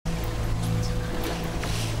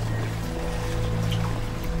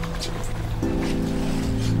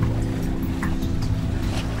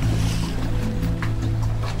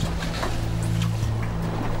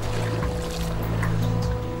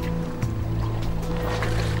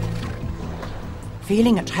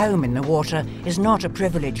Feeling at home in the water is not a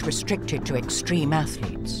privilege restricted to extreme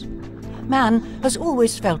athletes. Man has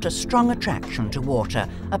always felt a strong attraction to water,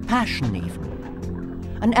 a passion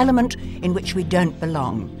even. An element in which we don't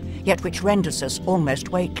belong, yet which renders us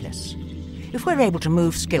almost weightless. If we're able to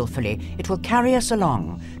move skillfully, it will carry us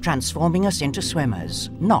along, transforming us into swimmers,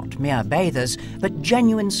 not mere bathers, but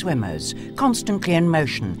genuine swimmers, constantly in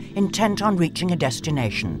motion, intent on reaching a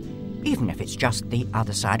destination, even if it's just the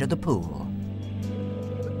other side of the pool.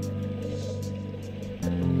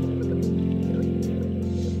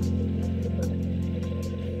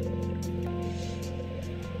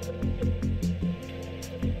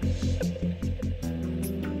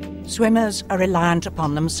 Swimmers are reliant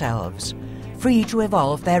upon themselves, free to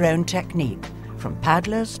evolve their own technique, from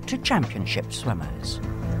paddlers to championship swimmers.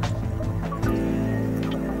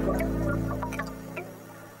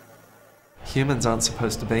 Humans aren't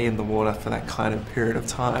supposed to be in the water for that kind of period of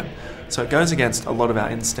time. So it goes against a lot of our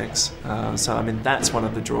instincts. That's one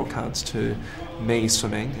of the draw cards to me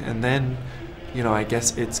swimming. And then, I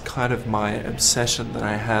guess it's kind of my obsession that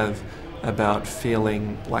I have about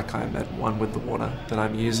feeling like I'm at one with the water, that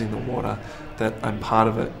I'm using the water, that I'm part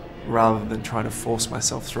of it, rather than trying to force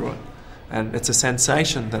myself through it. And it's a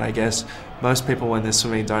sensation that I guess most people when they're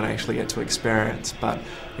swimming don't actually get to experience. But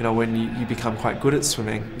when you become quite good at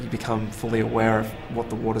swimming, you become fully aware of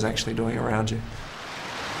what the water's actually doing around you.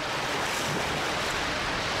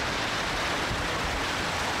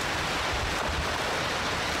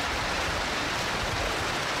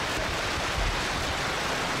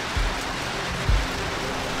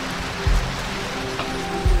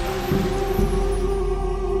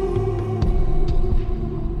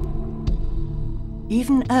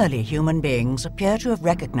 Even early human beings appear to have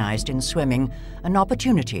recognized in swimming an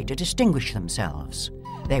opportunity to distinguish themselves.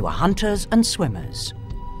 They were hunters and swimmers.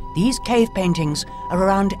 These cave paintings are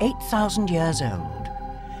around 8,000 years old.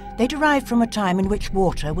 They derive from a time in which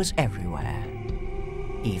water was everywhere.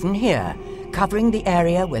 Even here, covering the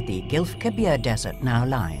area where the Gilf-Kebir Desert now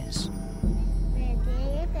lies.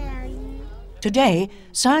 Today,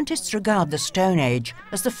 scientists regard the Stone Age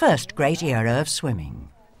as the first great era of swimming.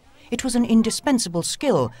 It was an indispensable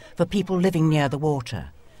skill for people living near the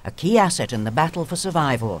water, a key asset in the battle for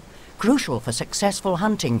survival, crucial for successful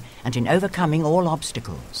hunting and in overcoming all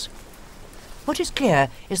obstacles. What is clear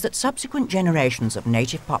is that subsequent generations of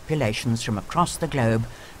native populations from across the globe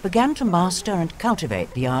began to master and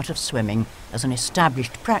cultivate the art of swimming as an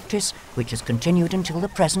established practice which has continued until the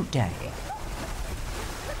present day.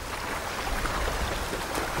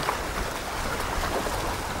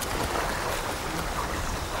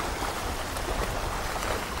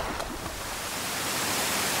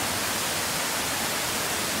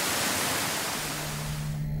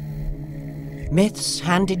 Myths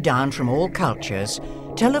handed down from all cultures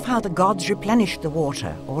tell of how the gods replenished the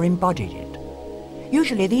water or embodied it.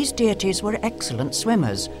 Usually these deities were excellent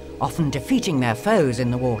swimmers, often defeating their foes in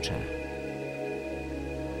the water.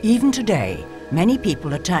 Even today, many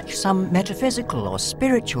people attach some metaphysical or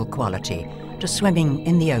spiritual quality to swimming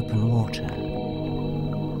in the open water.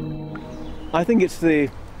 I think it's the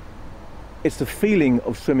feeling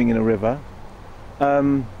of swimming in a river,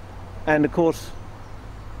 and of course,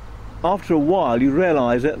 after a while, you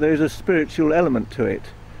realise that there is a spiritual element to it.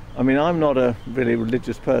 I mean, I'm not a really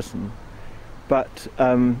religious person, but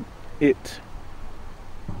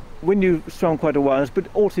when you swim quite a while, but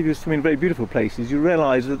also if you swim in very beautiful places, you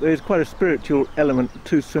realise that there is quite a spiritual element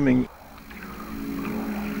to swimming.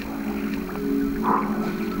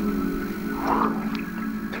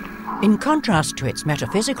 In contrast to its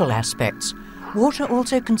metaphysical aspects, water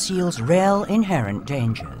also conceals real inherent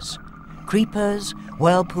dangers. Creepers,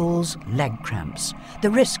 whirlpools, leg cramps. The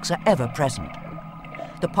risks are ever present.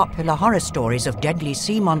 The popular horror stories of deadly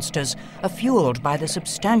sea monsters are fueled by the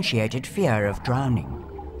substantiated fear of drowning.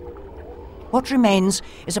 What remains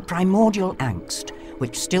is a primordial angst,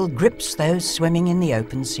 which still grips those swimming in the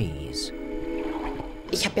open seas.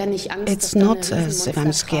 It's not as if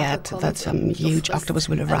I'm scared that some huge octopus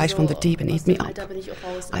will arise from the deep and eat me up.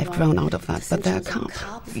 I've grown out of that, but there are carp.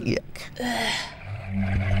 Yuck.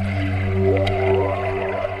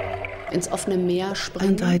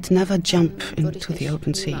 And I'd never jump into the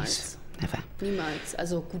open seas. Never.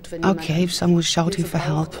 Okay, if someone was shouting for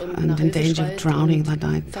help and in danger of drowning, then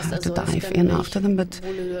I'd have to dive in after them, but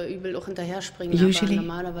usually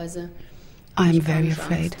I'm very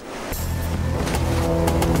afraid.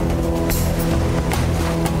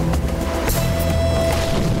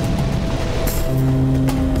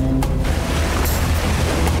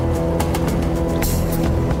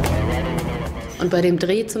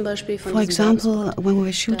 For example, when we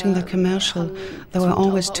were shooting the commercial, there were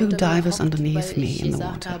always 2 divers underneath me in the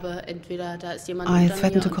water. I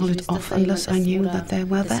threatened to call it off unless I knew that they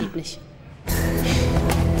were there.